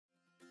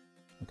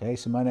Okay,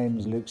 so my name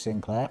is Luke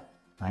Sinclair,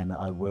 and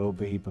I will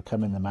be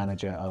becoming the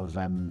manager of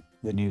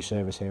the new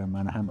service here in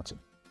Manorhamilton.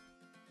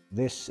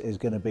 This is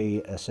going to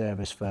be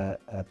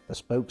a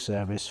bespoke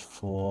service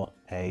for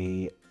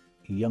a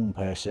young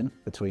person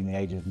between the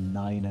ages of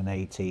 9 and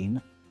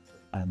 18,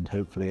 and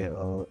hopefully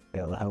it'll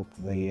help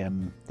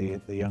the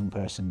young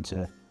person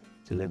to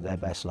live their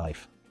best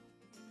life.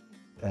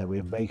 We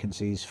have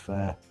vacancies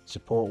for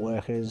support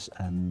workers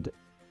and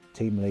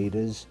team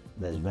leaders.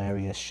 There's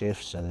various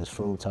shifts, so there's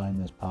full-time,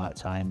 there's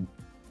part-time,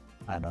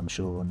 and I'm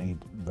sure we'll need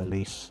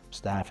relief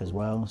staff as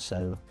well,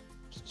 so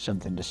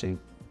something to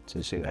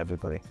suit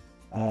everybody.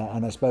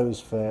 And I suppose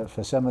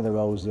for some of the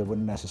roles they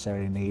wouldn't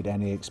necessarily need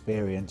any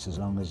experience, as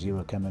long as you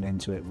were coming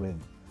into it with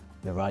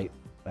the right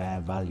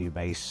value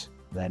base,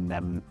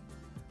 then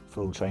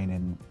full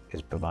training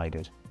is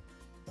provided.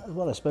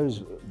 Well, I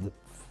suppose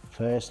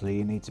firstly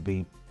you need to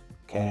be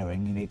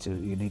caring, you need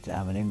to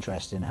have an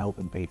interest in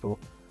helping people.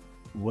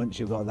 Once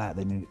you've got that,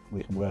 then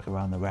we can work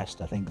around the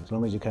rest. I think as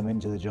long as you come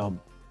into the job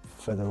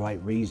for the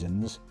right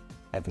reasons,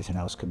 everything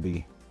else can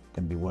be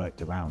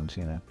worked around,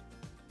 you know.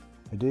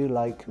 I do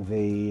like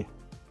the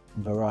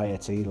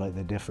variety, like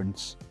the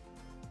difference,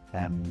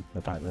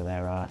 the fact that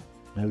there are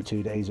no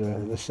 2 days are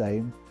the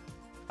same.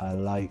 I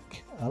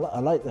like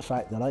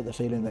the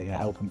feeling that you're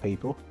helping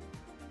people.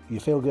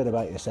 You feel good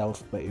about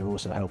yourself, but you're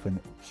also helping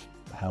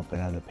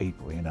other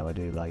people, you know. I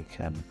do like,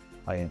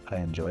 I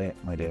enjoy it,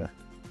 I do.